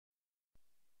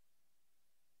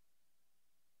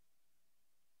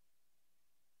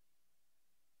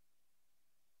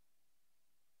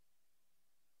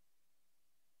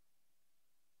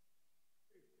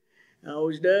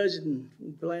Always does, and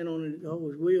we plan on it,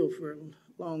 always will for a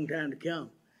long time to come.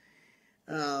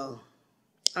 I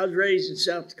was raised in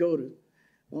South Dakota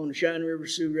on the Cheyenne River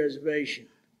Sioux Reservation.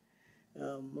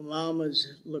 My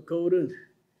mama's Lakota,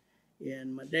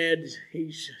 and my dad,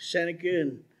 he's Seneca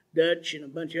and Dutch and a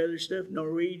bunch of other stuff,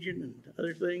 Norwegian and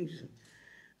other things.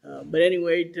 But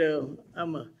anyway,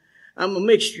 I'm a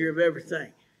mixture of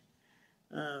everything.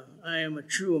 I am a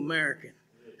true American.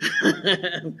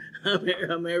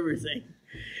 I'm everything.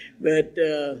 But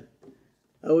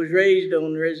I was raised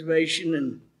on the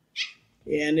reservation,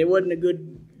 and it wasn't a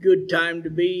good time to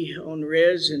be on the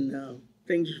res, and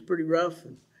things was pretty rough.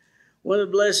 And one of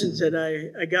the blessings that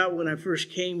I got when I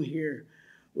first came here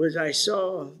was I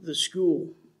saw the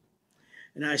school,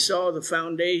 and I saw the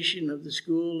foundation of the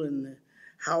school and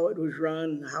how it was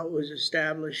run, how it was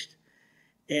established.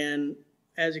 And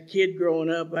as a kid growing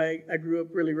up, I grew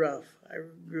up really rough. I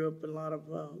grew up in a lot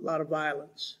of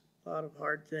violence, a lot of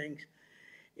hard things,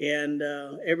 and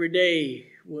every day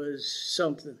was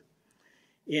something.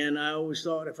 And I always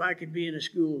thought if I could be in a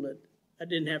school that I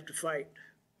didn't have to fight,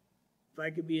 if I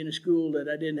could be in a school that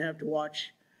I didn't have to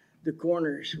watch the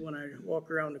corners when I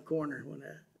walk around the corner, when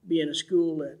I be in a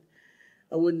school that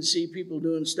I wouldn't see people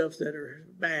doing stuff that are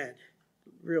bad,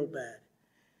 real bad.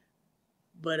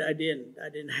 But I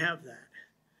didn't have that.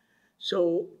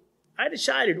 So I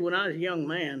decided when I was a young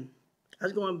man, I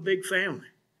was going to have a big family.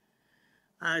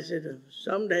 I said,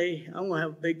 someday I'm going to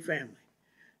have a big family.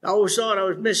 I always thought I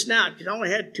was missing out because I only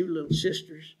had 2 little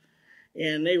sisters,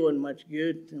 and they wasn't much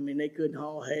good. I mean, they couldn't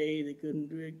haul hay. They couldn't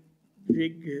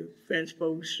dig fence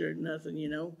posts or nothing,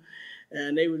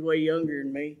 and they was way younger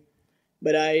than me.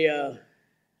 But I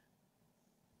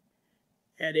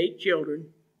had 8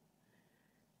 children,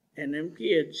 and them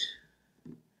kids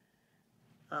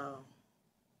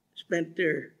spent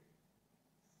their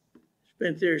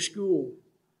school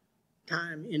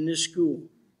time in this school.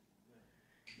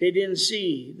 They didn't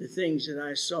see the things that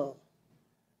I saw.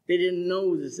 They didn't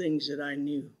know the things that I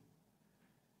knew.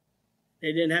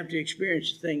 They didn't have to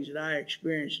experience the things that I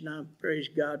experienced, and I praise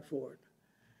God for it.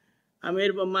 I made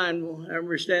up my mind. I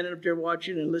remember standing up there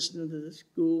watching and listening to the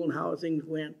school and how things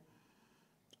went.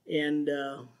 And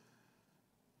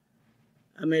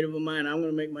I made up my mind, I'm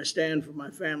going to make my stand for my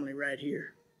family right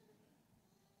here.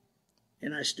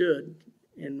 And I stood.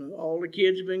 And all the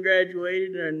kids have been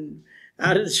graduated and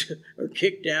out of or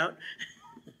kicked out.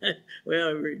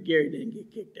 Well, Gary didn't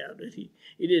get kicked out. He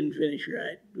didn't finish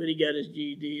right, but he got his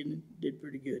GED and did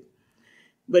pretty good.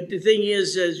 But the thing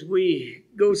is, as we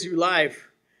go through life,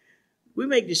 we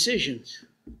make decisions.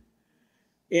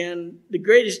 And the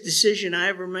greatest decision I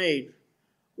ever made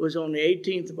was on the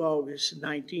 18th of August,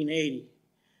 1980,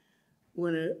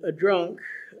 when a drunk,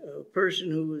 a person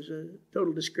who was a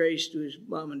total disgrace to his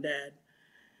mom and dad,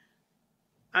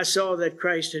 I saw that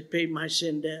Christ had paid my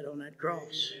sin debt on that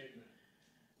cross.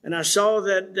 And I saw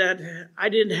that I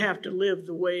didn't have to live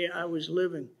the way I was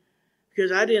living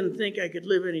because I didn't think I could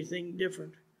live anything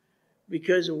different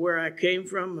because of where I came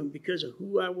from and because of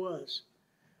who I was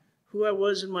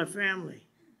in my family.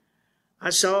 I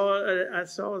saw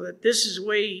that this is the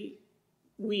way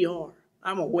we are.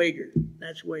 I'm a Wager.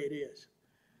 That's the way it is.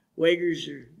 Wagers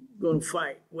are going to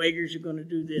fight. Wagers are going to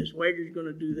do this. Wagers are going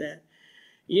to do that.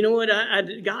 You know what?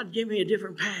 God gave me a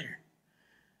different pattern.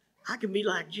 I can be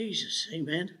like Jesus.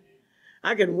 Amen.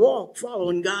 I can walk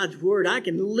following God's word. I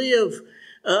can live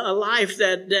a life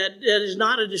that is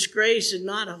not a disgrace and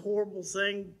not a horrible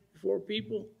thing for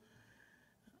people.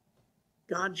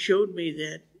 God showed me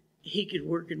that he could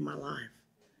work in my life.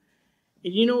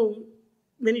 And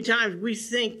many times we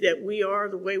think that we are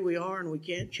the way we are and we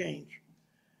can't change.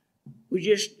 We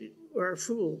just are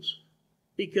fools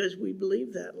because we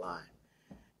believe that lie.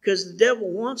 Because the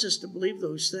devil wants us to believe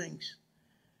those things.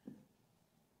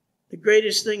 The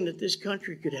greatest thing that this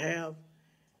country could have,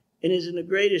 and is in the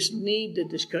greatest need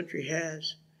that this country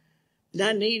has,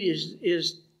 that need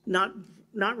is not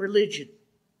religion,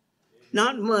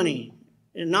 not money,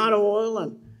 and not oil,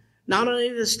 and not any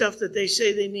of the stuff that they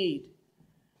say they need.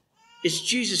 It's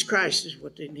Jesus Christ is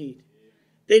what they need.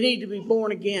 They need to be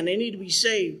born again. They need to be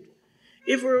saved.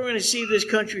 If we're going to see this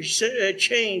country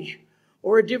change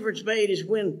or a difference made is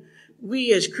when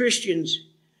we as Christians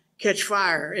catch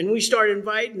fire and we start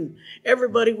inviting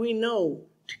everybody we know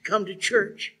to come to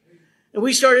church. And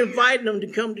we start inviting them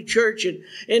to come to church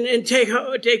and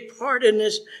take part in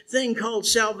this thing called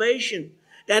salvation.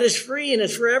 That is free and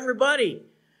it's for everybody.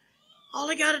 All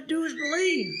they got to do is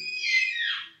believe.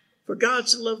 For God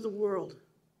so loved the world,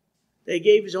 that he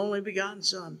gave his only begotten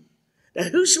Son,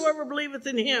 that whosoever believeth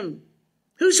in him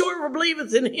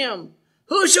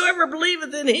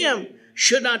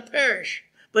should not perish,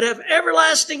 but have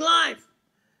everlasting life.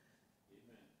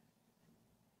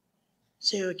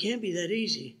 Say, it can't be that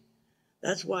easy.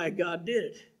 That's why God did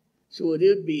it, so it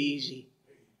would be easy.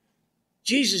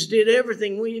 Jesus did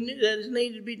everything that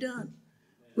needed to be done.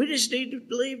 We just need to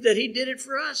believe that he did it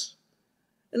for us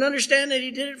and understand that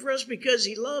he did it for us because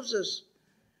he loves us.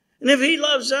 And if he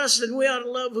loves us, then we ought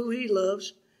to love who he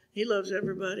loves. He loves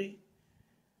everybody.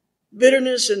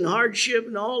 Bitterness and hardship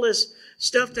and all this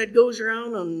stuff that goes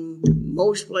around on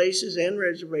most places and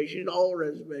reservations, all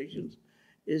reservations,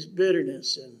 is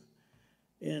bitterness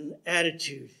and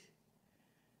attitude.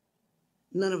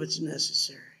 None of it's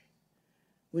necessary.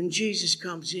 When Jesus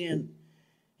comes in,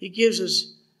 he gives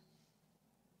us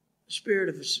a spirit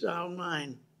of a sound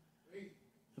mind,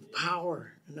 of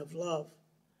power and of love.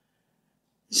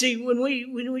 See, when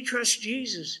we trust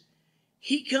Jesus,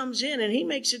 he comes in and he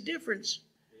makes a difference.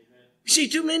 Amen. You see,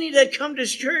 too many that come to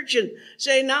church and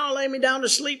say, now lay me down to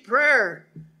sleep prayer.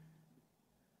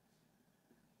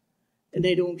 And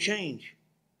they don't change.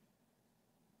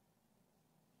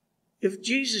 If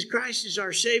Jesus Christ is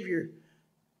our Savior,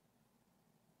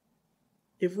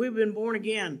 if we've been born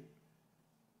again,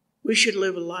 we should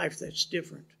live a life that's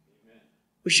different. Amen.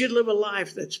 We should live a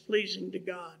life that's pleasing to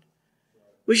God.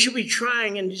 We should be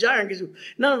trying and desiring, because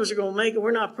none of us are going to make it. We're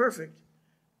not perfect.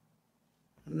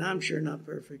 And I'm sure not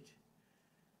perfect.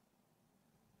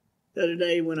 The other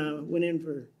day when I went in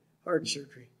for heart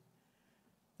surgery,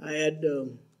 I had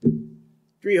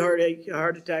 3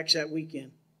 heart attacks that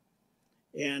weekend,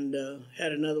 and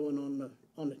had another one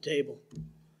on the table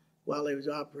while they was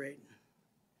operating.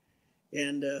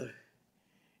 And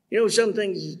some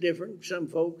things is different for some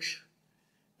folks.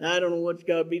 I don't know what's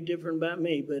got to be different about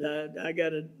me, but I got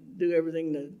to do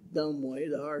everything the dumb way,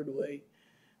 the hard way.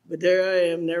 But there I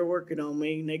am, they're working on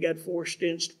me, and they got 4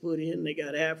 stents to put in. They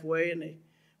got halfway, and they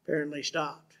apparently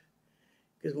stopped.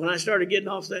 Because when I started getting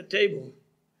off that table,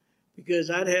 because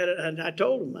I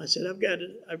told them, I said,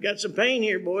 I've got some pain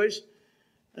here, boys.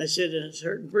 I said, it's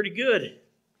hurting pretty good.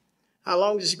 How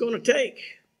long is it going to take?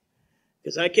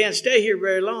 Because I can't stay here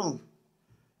very long.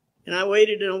 And I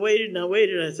waited and I waited and I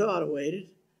waited. I thought I waited.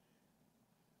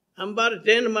 I'm about at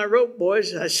the end of my rope,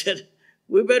 boys. I said,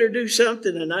 we better do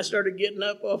something. And I started getting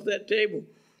up off that table.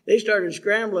 They started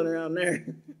scrambling around there.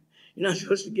 You're not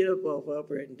supposed to get up off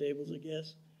operating tables, I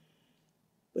guess.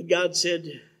 But God said,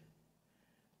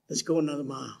 let's go another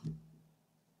mile.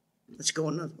 Let's go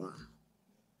another mile.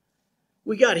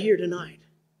 We got here tonight.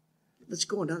 Let's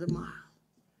go another mile.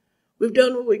 We've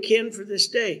done what we can for this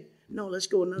day. No, let's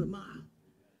go another mile.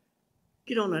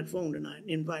 Get on that phone tonight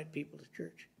and invite people to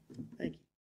church. Thank you.